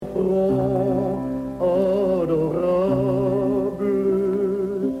front adorable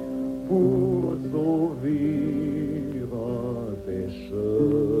pour sauver un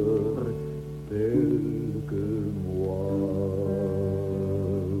pécheur tel que moi.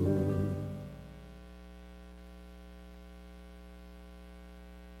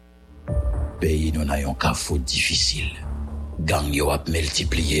 Pays nous n'ayons qu'un faute difficile. Gang yo ap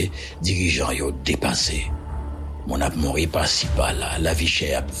multiplié, dirigeants yo dépassé. Mon ap mori par si par là, la vie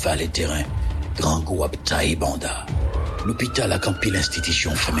chère ap valet terrain, grand goût ap taille banda. L'hôpital a campé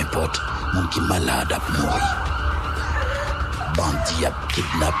l'institution fermé porte, mon qui malade ap mori. Bandi ap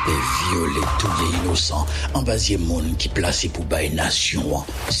kidnappé, violé, tout les innocents, envasié moun qui placé pour bailler nation en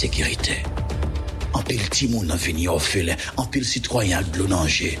sécurité. En pile timoun en venu orphelin, en pile citoyen de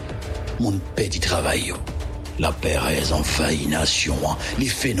l'onanger. Moun pedi travail yo. La Pérez en failli nation, les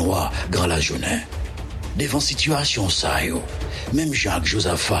faits noirs, grand la journée. Devant situation ça yo, même Jacques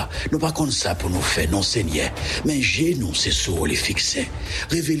Josaphat, nous pas comme ça pour nous faire non Seigneur, mais j'ai nous c'est sur les fixer.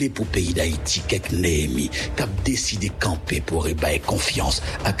 Révéler pour pays d'Haïti quelques Néhémie, qui a décidé camper pour ébailler confiance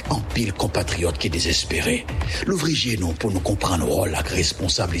avec un pile compatriotes qui est désespéré. L'ouvrier nous pour nous comprendre rôle avec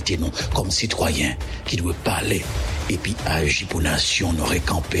responsabilité nous comme citoyens qui doit parler et puis agir pour nation nous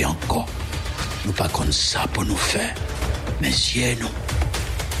récamper encore. Nous pas comme ça pour nous faire, mais si nous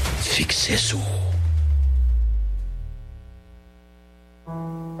fixer sur.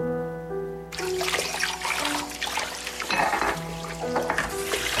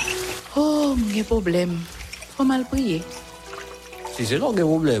 Oh, mon problème. Faut mal prier. Si c'est là un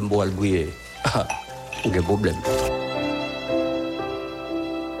problème pour le prier. Ah, un problème.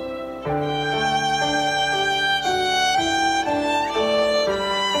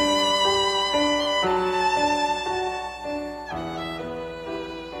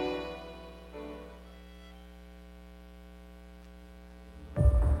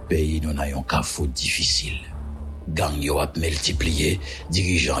 Pays nous n'ayons qu'un faute difficile. Gang yo ap multiplié,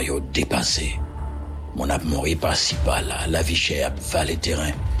 dirigeants yo dépassé. Mon ap mori par si par là, la vie chère ap valet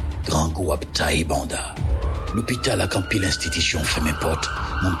terrain, grand goût ap taille banda. L'hôpital a campé l'institution fermé porte,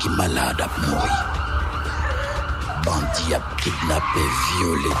 mon qui malade ap mori. Bandi ap kidnappé,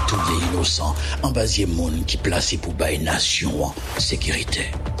 violé, tout les innocents, envasié moun qui placé pour bailler nation en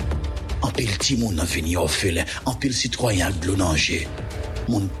sécurité. En pile timoun en venu orphelin, en pile citoyen de l'onanger.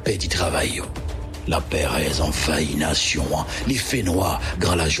 Moun pedi travail yo. La Pérez en failli nation, les faits noirs,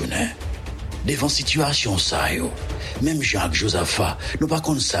 grand la journée. Devant situation ça yo, même Jacques Josaphat, nous pas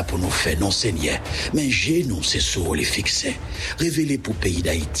comme ça pour nous faire non Seigneur, mais j'ai nous c'est sur les fixer. Révéler pour pays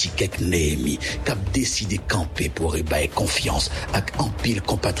d'Haïti quelques Néhémie, qui a décidé camper pour ébailler confiance avec un pile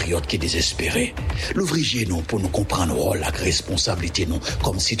compatriotes qui est désespéré. L'ouvrier nous pour nous comprendre rôle avec responsabilité nous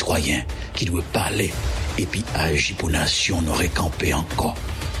comme citoyens qui doit parler et puis agir pour nation nous récamper encore.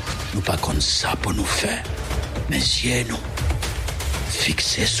 Nous pas comme ça pour nous faire, mais si nous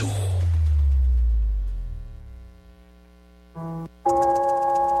fixer sur.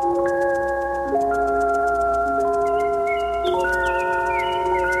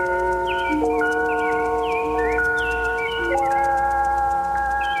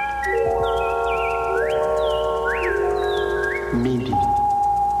 Midi,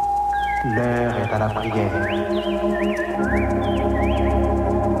 l'heure est à la prière.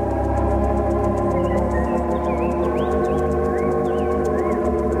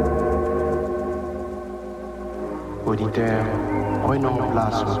 Auditeurs, prenons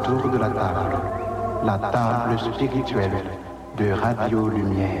place autour de la table spirituelle de Radio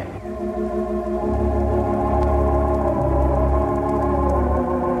Lumière.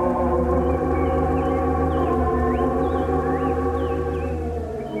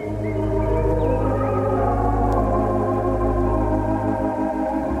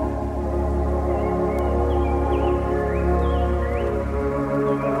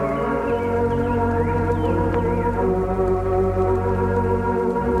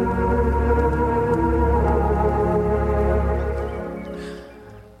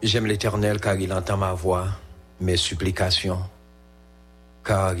 J'aime l'Éternel car il entend ma voix, mes supplications,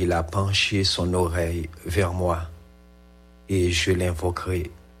 car il a penché son oreille vers moi et je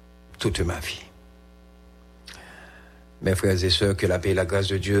l'invoquerai toute ma vie. Mes frères et sœurs, que la paix et la grâce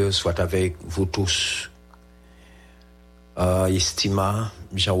de Dieu soient avec vous tous. Estima,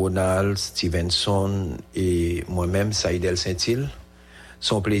 Jean-Ronald, Stevenson et moi-même, Saïdel Saint-Il,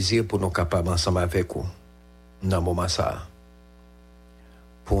 son plaisir pour nous capables ensemble avec vous dans le moment ça.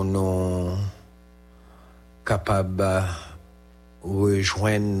 Pour nous capables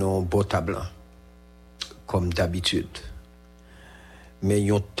rejoindre nos beaux tables comme d'habitude. Mais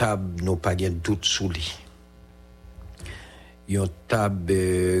yon table nous pas de doute sous lui. Yon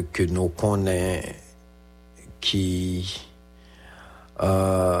table que nous connaissons qui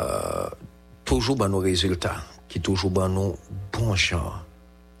toujours dans nos résultats, qui toujours dans nos bons champs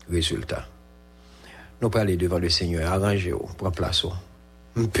résultats. Nous pas aller devant le Seigneur, arrangez-vous, prends place.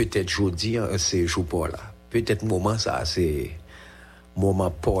 Peut-être jeudi, c'est jour pour là. Peut-être moment ça, c'est moment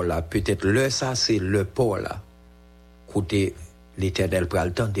pour là. Peut-être le ça, c'est le pour là. Côté l'Éternel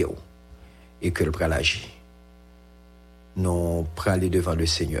pral tendre et que le pral agir. Nous pral aller devant le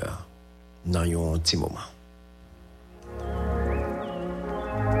Seigneur dans un petit moment.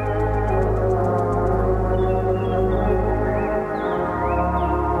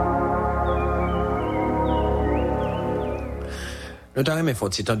 Nous avons fait un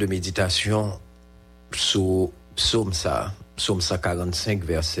petit temps de méditation sur Psaume 145,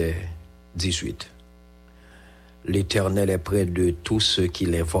 verset 18. L'Éternel est près de tous ceux qui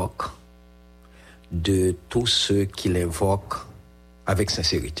l'invoquent, de tous ceux qui l'invoquent avec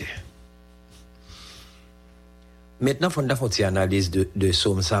sincérité. Maintenant, il faut faire une petite analyse de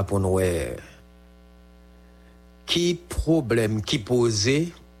Psaume ça pour nous. Qui problème qui posait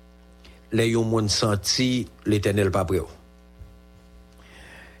les gens senti l'Éternel pas prêt?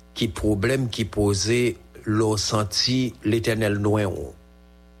 Qui problème qui posait l'ont senti l'Éternel loin,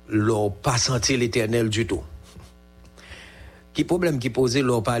 l'ont pas senti l'Éternel du tout. Qui problème qui posait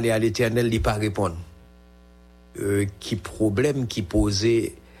l'ont parlé à l'Éternel, il pas répondre. Qui problème qui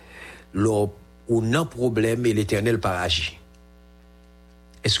posait l'ont ou non problème et l'Éternel pas agi.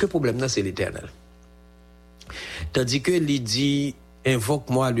 Est-ce que le problème là c'est l'Éternel? Tandis que il dit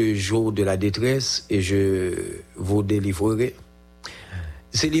invoque-moi le jour de la détresse et je vous délivrerai.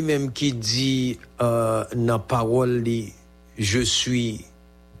 C'est lui-même qui dit dans la parole, je suis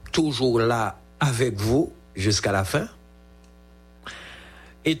toujours là avec vous jusqu'à la fin.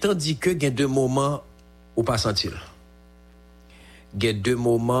 Et tandis que il y a deux moments où pas sentir. Il y a deux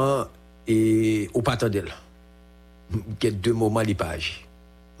moments et où pas attendre. Il y a deux moments où pas agir.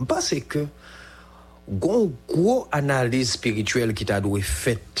 Parce que une grosse analyse spirituelle qui t'a dû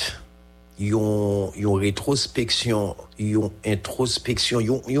faite, yon rétrospection, yon introspection,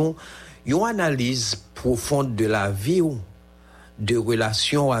 yon analyse profonde de la vie ou de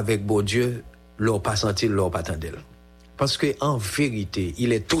relation avec bon Dieu, leur pas senti, leur pas attendre. Parce que en vérité,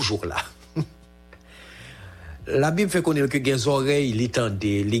 il est toujours là. La Bible fait connaître que les oreilles, il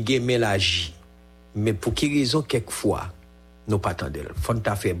tendait, les guillemets l'agit. Mais pour quelle raison quelquefois, nous pas attendre. Faut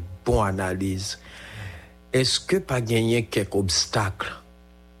t'a fait bonne analyse. Est-ce que pas gagné quelques obstacles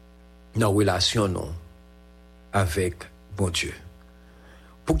dans la relation non avec bon Dieu?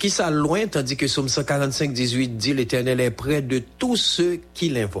 Pour qui ça loin, tandis que Psaume 145, 18 dit l'Éternel est près de tous ceux qui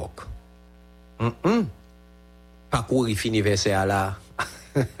l'invoquent. Parcourir fini verset à là.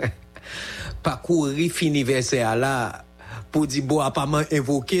 Parcourir fini verset à là pour dire bon apparemment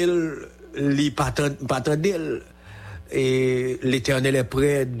invoquer li pas tendel et l'Éternel est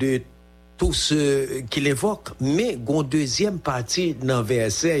près de tous ceux qui l'invoquent. Mais gon deuxième partie dans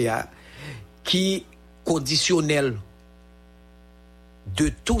verset qui conditionnel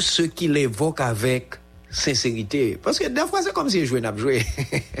de tous ceux qui l'invoquent avec sincérité. Parce que des fois c'est comme si jouer n'a joué.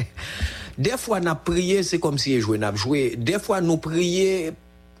 Des fois n'a prié c'est comme si jouer n'a joué. Des fois nous prier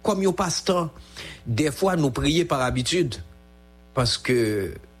comme un passe-temps. Des fois nous prier par habitude. Parce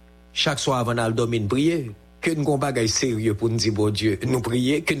que chaque soir avant d'aller dormir prier. Que nous n'avons pas sérieux pour nous dire bon Dieu, nous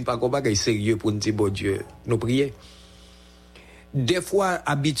prier, que nous n'avons pas sérieux pour nous dire bon Dieu, nous prier. Des fois,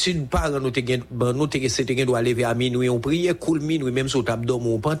 habitude, par nous doit lever à minuit, on prie, cool minuit, même si on tape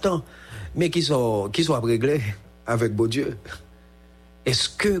dormir, on pantant. Mais qui sont réglés avec bon Dieu. Est-ce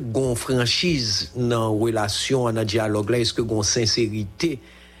que gon franchise dans relation, dans dialogue là, est-ce que gon sincérité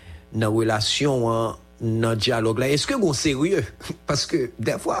dans relation, dans dialogue là, est-ce que gon sérieux? Parce que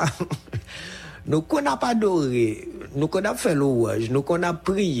des fois, nous qu'on n'a pas adoré, nous qu'on a fait louange, nous qu'on a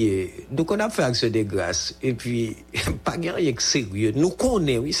prié, nous qu'on a fait action de grâce, et puis, pas rien sérieux. Nous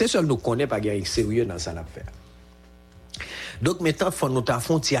connaissons, oui, c'est seul nous connaissons pas rien sérieux dans ça l'affaire. Donc maintenant, il faut nous faire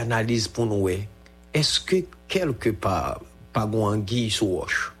une analyse pour nous. Est-ce que quelque part, pas gon anguille sous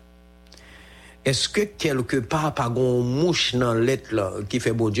roche? Est-ce que quelque part, pas gon mouche dans l'être là, qui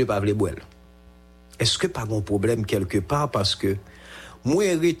fait bon Dieu pas vle boire? Est-ce que pas gon problème quelque part parce que moi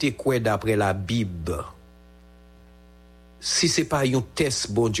hérité quoi d'après la Bible? Si c'est pas un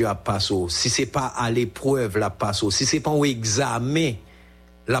test bon Dieu a passé, si c'est pas à l'épreuve la passe, si c'est pas un examen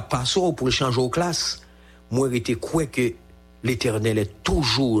la passe pour changer de classe, moi hérité quoi que l'Éternel est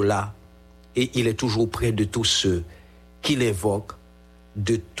toujours là et il est toujours près de tous ceux qui l'invoquent,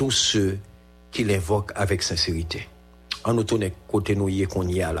 de tous ceux qui l'invoquent avec sincérité. En nous tourne côté nous y qu'on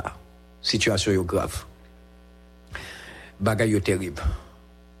y a là. Situation est grave. bagay yo terrible.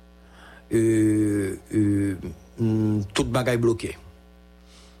 Tout bagay bloqué.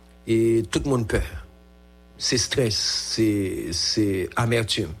 Et tout le monde peur. C'est stress, c'est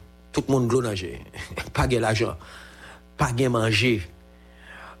amertume. Tout le monde glonagé. Pas de l'argent, pas de manger.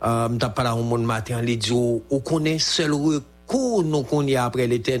 M'ta parlé au monde matin, il dit on connaît seul recours nous connaît après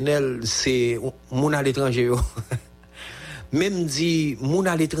l'Éternel, c'est moun à l'étranger. Même dit moun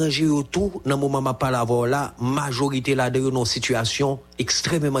à l'étranger tout dans moment m'a parlé avant là, majorité là dedans une situation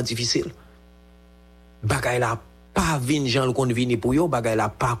extrêmement difficile. Bagay la pas vinn gens le kon vini pour yo, bagay la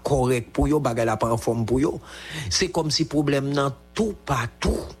pas correct pour yo, bagay la pas en forme pour yo. C'est comme si problème nan tout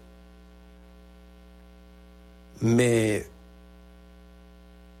partout. Mais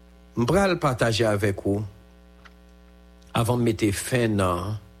m'pral partager avec vous avant de mettre fin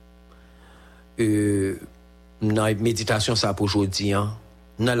dans méditation ça pour aujourd'hui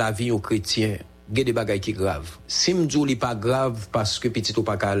dans la vie aux chrétiens, il y a des bagages qui grave. Si m'dou li pas grave parce que petit ou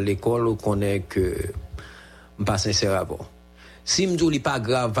pas à l'école ou connaît que pas sincère avant. Si m'dou li pas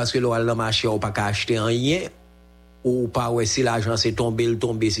grave parce que l'on a marché ou pas acheter rien ou pas ouais si l'argent c'est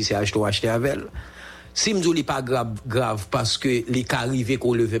tombé si c'est acheter avec. Si m'dou li pas grave parce que li ka arrivé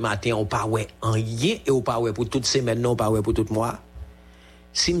qu'on lever matin on pas ouais rien et on pas ouais pour toute semaine non pas ouais pour tout mois.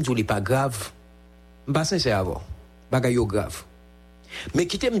 Si m'dou li pas grave, m'pas sincère avant. Bagay yo grave. Mais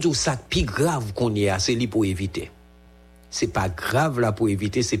qui t'aime dire ça plus grave qu'on y a c'est li pour éviter. C'est pas grave là pour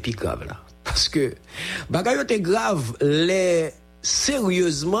éviter, c'est plus grave là. Parce que bagay yo te grave les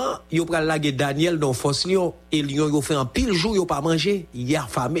sérieusement yo pral laguer Daniel dans force lion et lion yo fait un pile jour yo pas manger, il a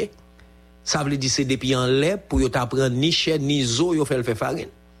affamé. Ça veut dire c'est depuis en lait pour yo t'apprendre ni chair ni zo yo fait le faire farine.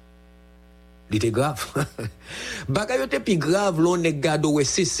 Il était grave. Bagay yo te pi grave l'on nèg gado ouais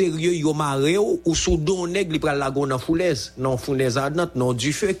c'est sérieux yo maré ou sous don nèg li pral lagon dans foulaise, non foulaise ardente, non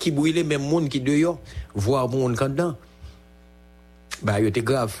du feu qui brûler même monde qui dehors, voir monde dedans. Bah yo te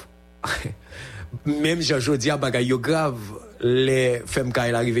grave. Même Jean-Jodi a bagay yo grave les femmes quand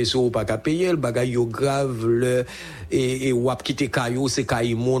il arrivé sur pas qu'à payer le bagay yo grave le et wap quitter caillou c'est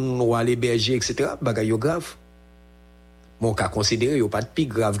caillou moun ou aller berger etc. bagay yo grave mon cas considéré yo pas de plus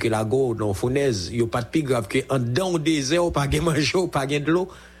grave que la go non fournaise yo pas de plus grave que en dans désert ou pas gen manger ou pas gen de l'eau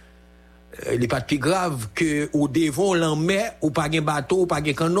il est pas de plus grave que au devant l'en mer ou pas gen bateau ou pas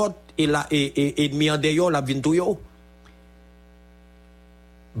gen canot et là et demi en dehors la vinn tout yo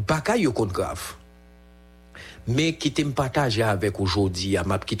bagay yo compte grave. Mais qui t'aime partager avec aujourd'hui,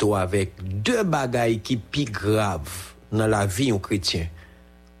 m'a quitto avec deux bagailles qui pi grave dans la vie en chrétien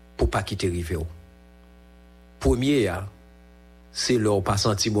pour pas quitter river. Premier c'est leur pas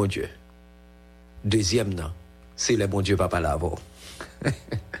senti bon Dieu. Deuxième c'est le bon Dieu papa l'avant.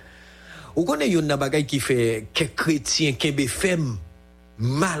 Ou connaît une bagaille qui fait que chrétien qui femme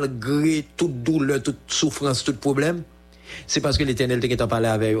malgré toute douleur, toute souffrance, tout problème, c'est parce que l'Éternel t'a parlé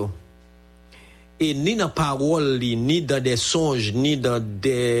avec eux. Et ni dans parole, ni dans des songes, ni dans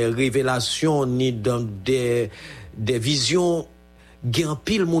des révélations, ni dans des visions, gen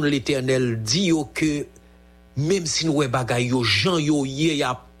pile moun l'Éternel dit yo que même si nous bagay yo jan yo y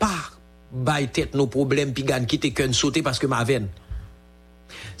a pas bay tête nos problèmes puis gan quitter qu'un sauter parce que ma veine.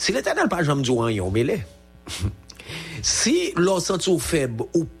 Si l'Éternel pas jamais dit rien, mais là. Si l'on senti faible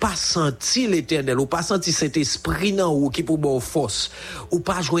ou pas senti l'Éternel ou pas senti cet esprit nan ou qui pour bon force ou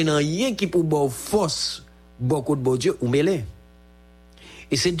pas joindre rien qui pour bon force beaucoup de bon Dieu ou mêlé.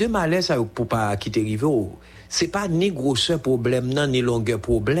 Et ces deux malaises ça pour pas quitter rive c'est pas ni grosseur problème nan ni longueur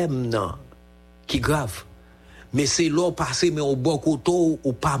problème nan qui grave. Mais c'est l'or passé mais au bon côté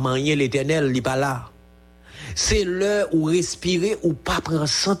ou pas manier l'Éternel li pas là. C'est l'heure où respirer ou pas prendre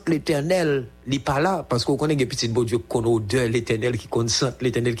sant l'Éternel, li pas là parce qu'on connaît des petits bon Dieu qui connaît odeur l'Éternel qui connaît sant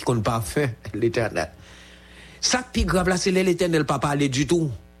l'Éternel qui connaît parfum l'Éternel. Ça plus grave là c'est l'Éternel pas parler du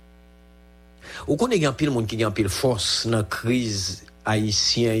tout. On connaît gen pile monde qui gen pile force dans crise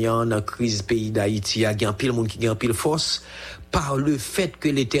haïtien dans crise pays d'Haïti, a gen pile monde qui gen pile force par le fait que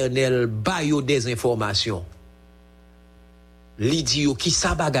l'Éternel ba yo des informations. Li di yo ki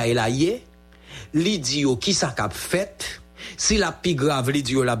sa bagay la yé li di yo ki sa kap fait si la pi grave li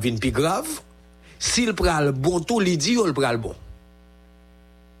di yo la vin pi grave si le pral bon tout li di yo le pral bon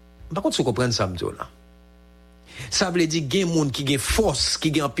par contre si vous comprenez ça m'dou là ça veut dire gen moun qui gen force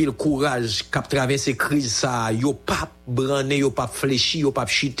qui gen pile courage k'ap traverser crise ça yo pas branné yo pas fléchi yo pas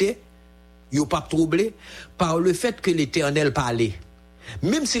chité yo pas troublé par le fait que l'Éternel parlait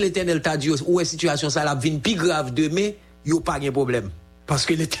même si l'Éternel t'a dit ouais situation ça la vin pi grave demain yo pas gen problème parce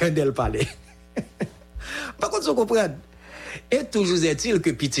que l'Éternel parlait. Par contre, vous comprenez? Et toujours est-il que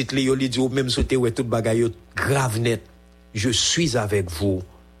petit Léo li dit même sauter ouais tout bagaille grave net. Je suis avec vous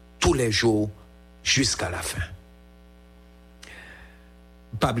tous les jours jusqu'à la fin.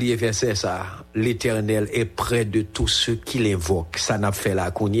 pas oublier verset ça. L'Éternel est près de tous ceux qui l'invoquent. Ça n'a fait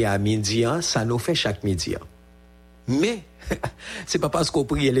la qu'on à midi, hein, ça nous fait chaque midi. Hein. Mais c'est pas parce qu'on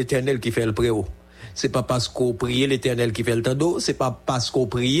prie l'Éternel qui fait le préau. C'est pas parce qu'on prie l'Éternel qui fait le tendo, c'est pas parce qu'on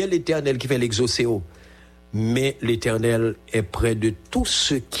prie l'Éternel qui fait l'exaucéo. Mais l'Éternel est près de tous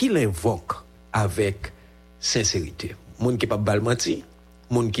ceux qui l'invoquent avec sincérité. Moun qui pas balmenti,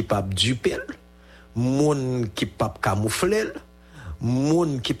 moun qui pas dupel, moun qui pas camoufler,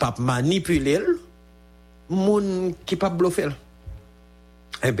 moun qui pas manipuler, moun qui pas bluffer.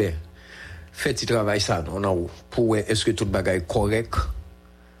 Eh ben, faites travail ça non en haut pour est-ce que tout bagaille correct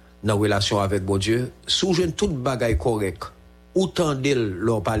dans relation avec bon Dieu, sous jeune tout bagaille correct. Ou tendel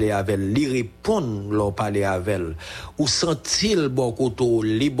leur parler avec elle, li répondre leur parler avec elle, ou sentil bon koto,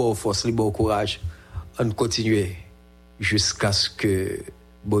 li bon force, li bon courage, on continue jusqu'à ce que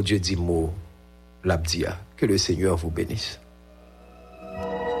bon Dieu dit mot l'abdia. Que le Seigneur vous bénisse.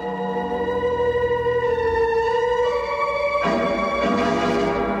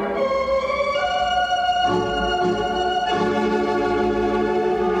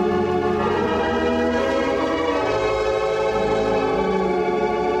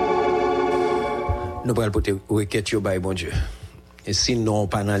 Nous prenons pour te requête yo bay bon Dieu. Et sinon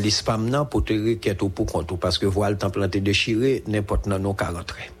pas dans l'ISPAM nan pour te requête ou pour compte parce que voile temps planté déchiré n'importe nan non ka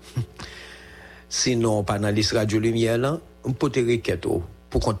rentrer. Sinon pas dans l'IS radio lumière là pour te requête ou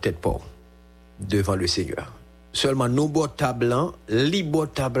pour compte tête pas devant le Seigneur. Seulement nous bon table là, li bon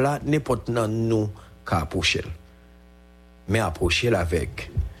table là n'importe nan nous ka approcher. Mais approcher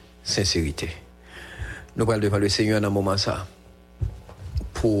avec sincérité. Nous prenons devant le Seigneur dans moment ça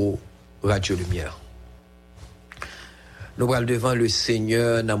pour radio lumière. Nous allons devant le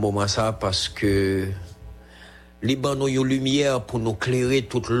Seigneur dans ce moment ça parce que les ban nous une lumière pour nous éclairer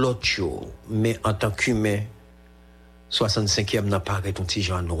toute l'autre chose. Mais en tant qu'humain, 65e n'a pas arrêté un petit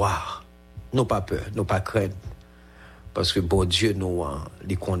genre noir. Nous pas peur, nous pas craindre. Parce que bon Dieu nous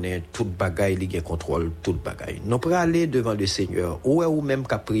il connaît toute bagaille, il contrôle toute bagaille. Nous pourrons aller devant le Seigneur. Ou même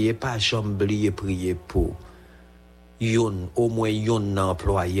qu'à prier, pas jamais oublier prier pour au moins yon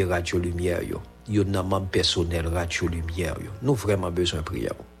employé radio lumière yo. Yon membre personnel radio lumière yo. Nous vraiment besoin de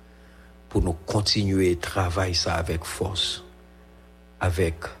prière pour nous continuer travailler ça avec force,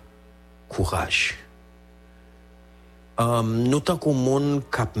 avec courage. Nous tant qu'on monde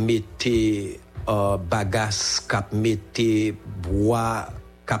cap mette bagasse, cap mette bois,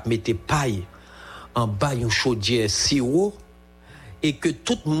 cap mette paille en bas yon chaudière sirop et que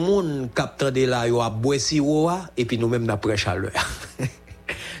tout le monde capte de là yo a boire sirop et puis nous même n'a prend chaleur.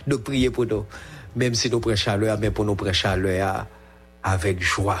 De prier pour nous même si nous prend chaleur mais pour nous prendre chaleur avec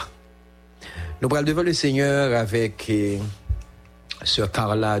joie. Nous allons devant le Seigneur avec sœur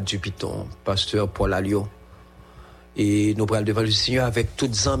Carla Dupiton, pasteur Paul Alio. Et nous allons devant le Seigneur avec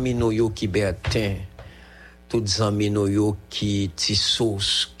toutes amis nous qui Bertin, toutes amis nous qui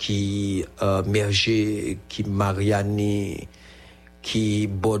Tissos, qui Merger, qui Mariani, qui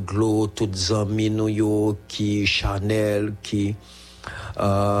Bodlo, toutes amis nous qui Chanel, qui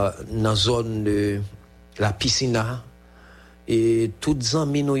dans zone de la piscina et toutes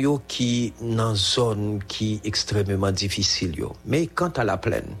amis nous qui dans zone qui extrêmement difficile yo. Mais quant à la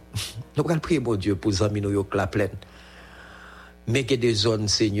plaine, nous allons prier bon Dieu pour amis nous la plaine. Mais que des zones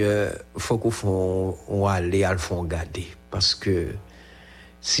Seigneur, faut qu'on aller à le fond garder parce que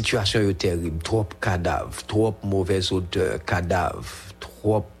situation est terrible, trop cadavres, trop mauvaise odeur, cadavres,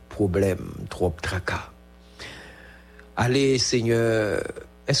 trop problèmes, trop tracas. Allez, Seigneur,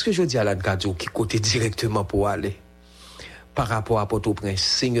 est-ce que je dis à l'Ancadio qui côté directement pour aller par rapport à Port-au-Prince?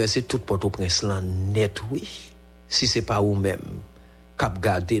 Seigneur, c'est tout Port-au-Prince là net, oui. Si c'est pas vous-même, cap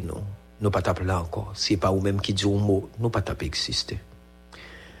garder, non, nous pas taper là encore. Si c'est pas vous-même qui dit un mot, nous pas taper exister.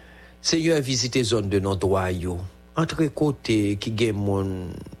 Seigneur, visitez zone de nos droits, yo. Entre côté qui gagne mon,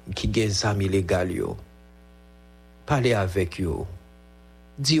 qui gagne amis légal, yo. Parlez avec yo.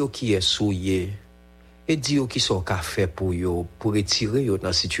 Dis yo qui est souillé. Et dire qui sont qu'a fait pour yo pour retirer yo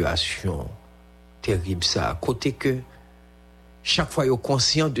dans situation terrible ça côté que chaque fois yo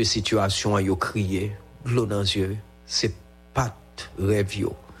conscient de situation yo crier l'eau dans les yeux c'est pas rêve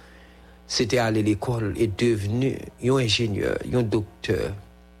yo c'était aller à l'école et devenu un ingénieur un docteur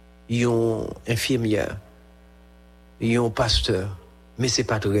un infirmière un pasteur mais c'est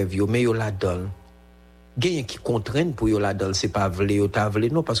pas de rêve yo mais yo la donne gagne qui contraignent pour yo là-dedans c'est pas vle yo ta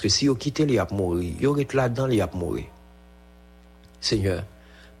vle non parce que si yo quitter li a mourir yo rete là-dedans li a mourir. Seigneur,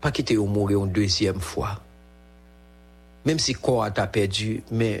 pas quitter yo mourir une deuxième fois. Même si corps a perdu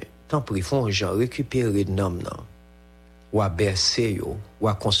mais tant pris font gens récupérer nom nan. Ou a bercer yo, ou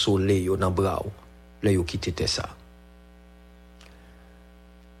a consoler yo dans bras là yo quitter ça.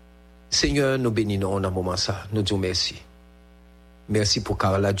 Seigneur, nous bénissons dans un moment ça. Nous disons merci. Merci pour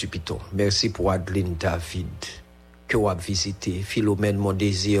Carla Dupiton. Merci pour Adeline David que vous avez visité. Philomène, mon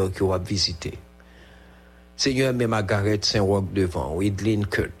désir que vous avez visité. Seigneur, même Margaret Saint-Roch devant. Edline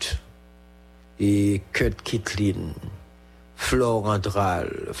Kurt. Et Kurt Kitlin. Flore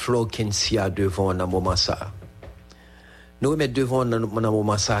Andral. Flore Kensia devant dans un moment ça. Nous remettons devant dans un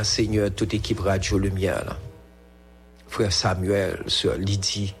moment ça, Seigneur, toute équipe Radio Lumière. Là. Frère Samuel, Sœur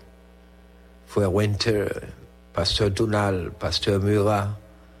Lydie. Frère Winter, Pasteur Donald, Pasteur Murat,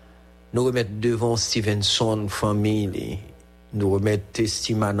 nous remettons devant Stevenson, famille, nous remettons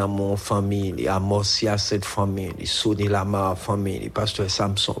Testimon dans mon famille, Amosia, cette famille, Sonny Lamar, famille, Pasteur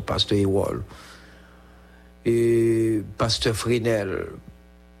Samson, Pasteur Ewol, et Pasteur Fresnel,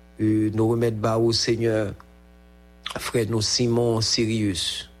 nous remettons au Seigneur, frère nous Simon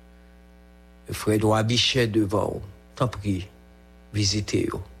Sirius, frère nous Abichet devant, t'en prie,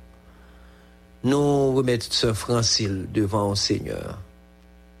 visitez-vous. Nous remettons Sœur Francile devant le Seigneur.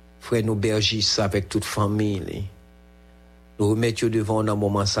 Frère nous Bergis avec toute famille. Nous remettons devant dans un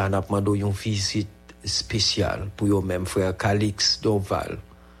moment ça, nous demandons une visite spéciale pour eux-mêmes, frère Calix Dorval.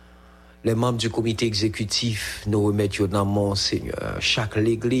 Les membres du comité exécutif, nous remettons dans mon Seigneur. Chaque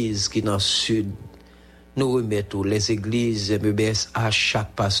église qui est dans le sud, nous remettons les églises MEBS à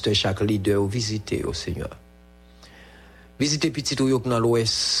chaque pasteur, chaque leader, visiter au Seigneur. Visiter petit ou dans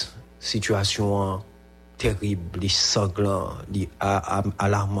l'ouest. Situation terrible, sanglant,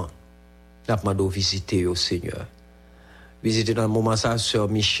 alarmant. Nous demandons de visiter au Seigneur. Visiter dans le moment ça, Sœur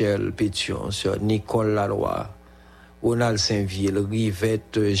Michel Pétion, Sœur Nicole Laloy, Ronald Saint-Ville,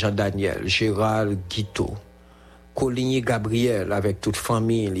 Rivette Jean-Daniel, Gérald Guiteau, Coligny Gabriel avec toute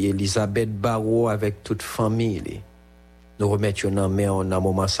famille, Elisabeth Barreau avec toute famille. Nous remettons dans main en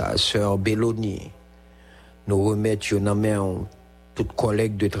moment ça, Sœur Belloni. Nous remettons dans main tout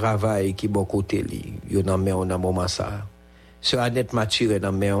collègue de travail qui bon côté li yo nan men on a moment ça Sœur Annette Mathieu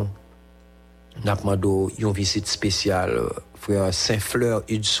nan men n'a demandé une visite spéciale frère Saint-Fleur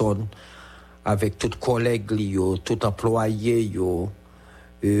Hudson avec tout collègue li yo tout employé yo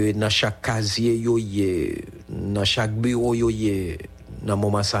dans chaque casier yo yé dans chaque bureau yo yé dans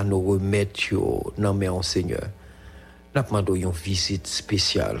moment ça nous remettre yo nan men on Seigneur n'a demandé une visite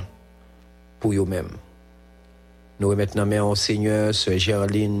spéciale pour yo même. Nous remettons maintenant au Seigneur, Sœur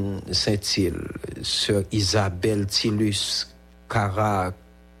Gerline Saint-Île, Sœur Isabelle Tillus, Clara,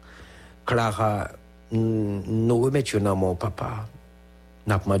 nous remettons dans mon papa.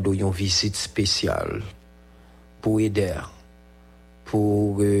 Nous avons une visite spéciale pour Eder,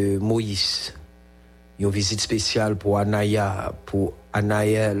 pour Moïse, une visite spéciale pour Anaya, pour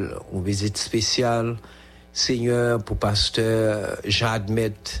Anaël, une visite spéciale, Seigneur, pour Pasteur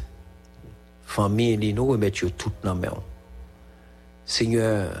Jean-Admet, famille, nous remettons tout dans la main.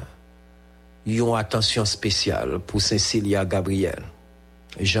 Seigneur, une attention spéciale pour Cécilia Gabriel,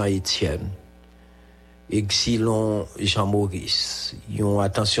 Jean-Étienne, Exilon Jean-Maurice. Une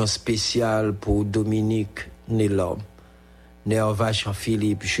attention spéciale pour Dominique Nélom, Nerva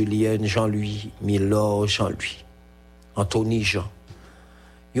Jean-Philippe, Julien Jean-Louis, Milor Jean-Louis, Anthony Jean.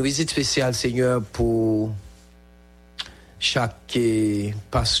 Une visite spéciale, Seigneur, pour chaque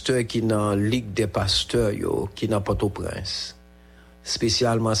pasteur qui dans ligue des pasteurs yo qui dans Port-au-Prince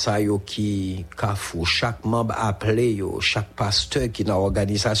spécialement ça yo qui Kafou chaque membre appelé yo chaque pasteur qui dans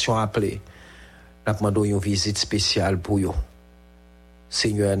organisation appelé n'a demandé une visite spéciale pour yo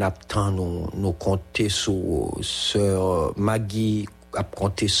Seigneur n'attend nous compter sur sœur Maggie a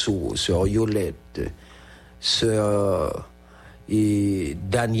compter sur sœur Yolette sœur et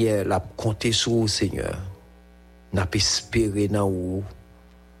Daniel a compter sur Seigneur. N'a pas espéré dans où,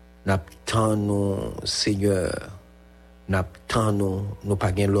 n'a tant nous, Seigneur, n'a tant nous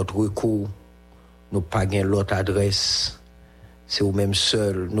pas gain l'autre recours, nous pas gain l'autre adresse. C'est vous même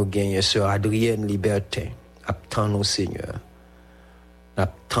seul, nous gagnons sœur Adrienne Libertin, n'a tant nous, Seigneur, n'a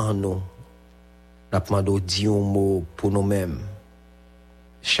tant nous, n'a demandé dire un mot pour nous-mêmes.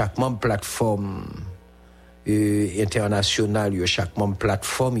 Chaque membre plateforme internationale, chaque membre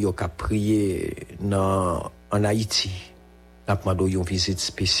plateforme, il a prié en Haïti, nous avons demandé une visite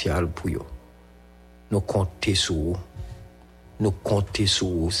spéciale pour eux. Nous comptons sur vous. Nous comptons sur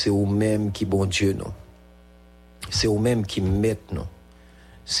vous. C'est vous-même qui bon Dieu nous. C'est vous-même qui mettent nous.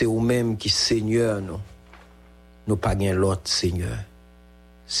 C'est vous-même qui Seigneur nous. Nous pas gagnons l'autre Seigneur.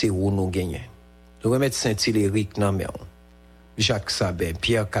 C'est vous nous gagnons. Nous remettons Saint-Hiléric dans la Jacques Sabin,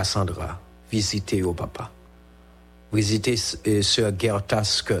 Pierre Cassandra, visitez au papa. Visitez Sœur Gerta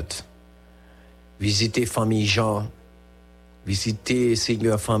Scott. Visitez famille Jean, visitez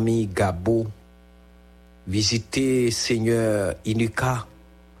Seigneur famille Gabo, visitez Seigneur Inuka,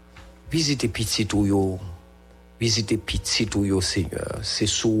 Visitez petit ou yo. Visitez petit ou yo, Seigneur. C'est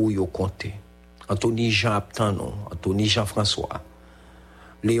sous yo compté. Anthony Jean Aptan, non. Anthony Jean-François.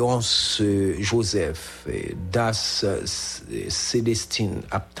 Léonce Joseph. Das Célestine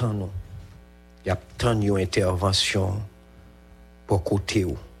Aptan, non. Y a tant une intervention pour côté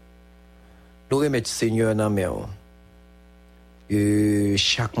ou. Nous remettons Seigneur dans main.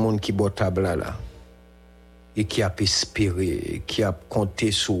 Chaque monde qui boit table là et qui a espéré, qui a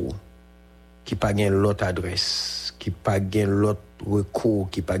compté sur, qui pas gain l'autre adresse, qui pas gain l'autre recours,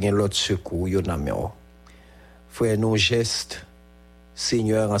 qui pas gain l'autre secours, yo dans main. Frère nos gestes,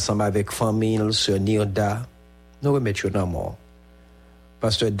 Seigneur ensemble avec famille, sœur Nirda, nous remettons dans main.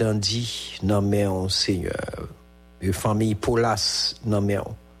 Pasteur Dandy, nan men Seigneur. Famille Polas, nan men.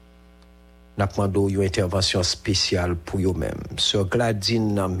 N'a demandé une intervention spéciale pour eux-mêmes. Sœur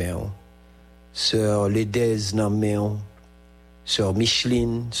Gladine, nan men. Sœur Ledez, nan men. Sœur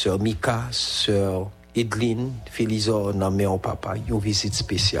Micheline, Sœur Mika, Sœur Edline, Félizor, nan men papa. Une visite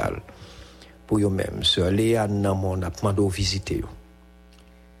spéciale pour eux-mêmes. Sœur Léane, nan men, n'a demandé visiter.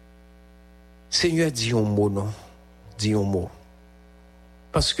 Seigneur, dis un mot, non? Dis un mot.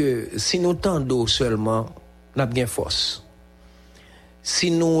 Parce que si nous tendons seulement, nous avons bien force. Si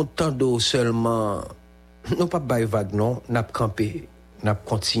nous tendons seulement, nous pas bailler vague non, nous avons campé, nous avons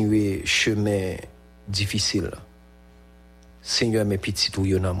continué chemin difficile. Seigneur, mes petits ou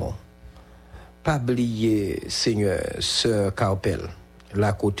yonamon. Pas oublier, Seigneur, sœur Carpel,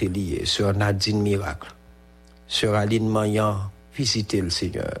 la côté liée, sœur Nadine Miracle, sœur Aline Mayan, visitez le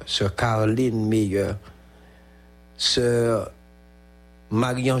Seigneur, sœur Caroline Meilleur, sœur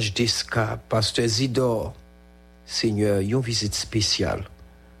Marie-Ange Desca, pasteur Zidore, Seigneur, une visite spéciale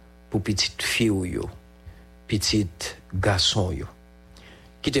pour petite fille ou petite garçon yo.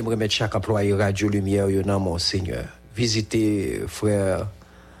 Qui t'aimerait mettre chaque employé Radio Lumière yo dans mon Seigneur. Visitez frère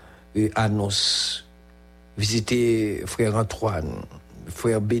Anos, visitez frère Antoine,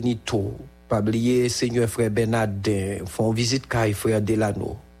 frère Benito, pas oublier Seigneur frère Bernardin, font visite Kai frère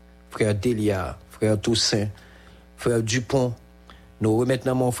Delano, frère Delia, frère Toussaint, frère Dupont. Nous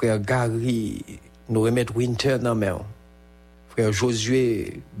remettons mon frère Gary, nous remettons Winter dans main. Frère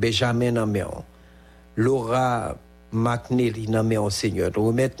Josué, Benjamin dans main. Laura McNeely dans main, Seigneur. Nous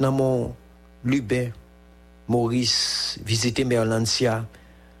remettons mon Lubin, Maurice, visiter Merlancia.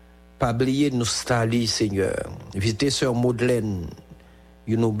 Pas oublier Nostalgie, Seigneur. Visiter Sœur Madeleine.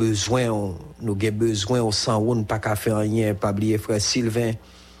 Nous avons besoin au sang, on n'a pas qu'à faire rien. Pas oublier frère Sylvain.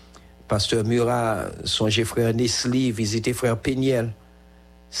 Pasteur Murat, songez frère Nesli, visitez frère Péniel.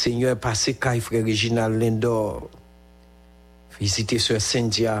 Seigneur, passez Kai, frère Réginald Lindor. Visitez sœur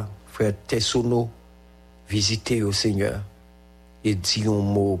Cynthia, frère Tessono. Visitez au Seigneur. Et dis un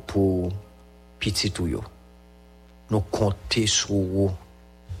mot pour petit ou yo. Nous comptons sur vous.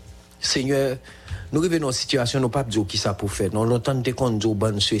 Seigneur, nous revenons en situation, nous pas dire qui ça pour faire. Nous l'entendons te qu'on dit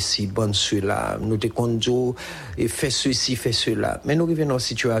bon ceci, bon cela. Nous te qu'on dit et fait ceci, fait cela. Mais nous revenons en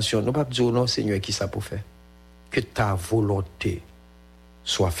situation, nous pas dire non Seigneur qui ça pour faire. Que ta volonté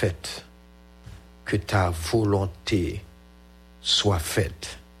soit faite. Que ta volonté soit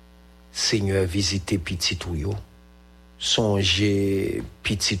faite. Seigneur, visitez petit ou yo. Songez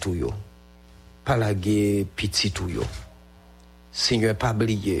petit ou yo. Palaguer petit ou yo. Seigneur, pas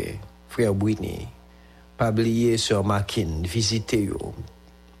oublier frère Brini. Pas oublier sœur Makin, visitez yo.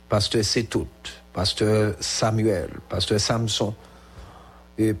 Pasteur Setout, pasteur Samuel, pasteur Samson,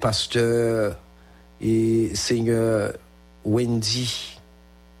 et pasteur et Seigneur Wendy.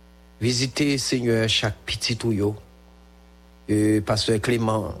 Visitez Seigneur chaque petit ou yo. Et pasteur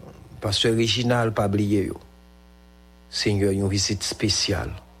Clément, pasteur Réginald, pas oublier yo. Seigneur, une visite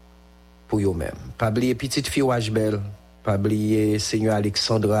spéciale pour yo même. Pas oublier petite fille Wajbel. Pas oublier Seigneur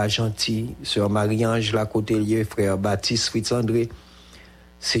Alexandra Gentil, Sœur Marie-Ange Lacotelier, frère Baptiste Fritz André.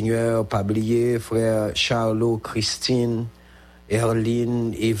 Seigneur, pas oublier frère Charlot, Christine,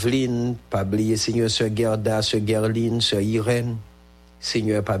 Erline, Evelyne, pas oublier Seigneur Sœur Gerda, Sœur Gerline, Sœur Irène.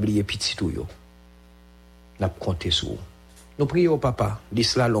 Seigneur, pas oublier petit tout yo. N'a compté sur. Nous prions papa,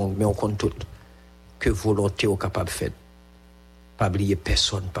 l'isla longue mais on compte tout. Que volonté au capable fait. Pas oublier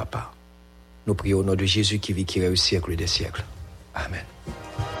personne papa. Nous prions au nom de Jésus qui vit, qui règne au siècle des siècles. Amen.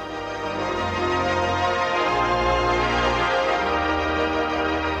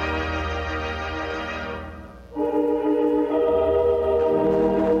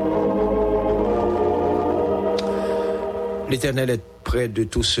 L'Éternel est près de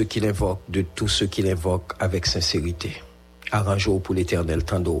tous ceux qui l'invoquent, avec sincérité. Arrangeons pour l'Éternel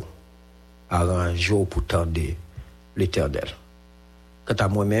tant d'eau. Arrangeons pour tendre l'Éternel. Quant à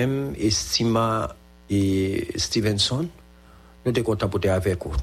moi-même, Estima et Stevenson, nous sommes contents pour être avec vous.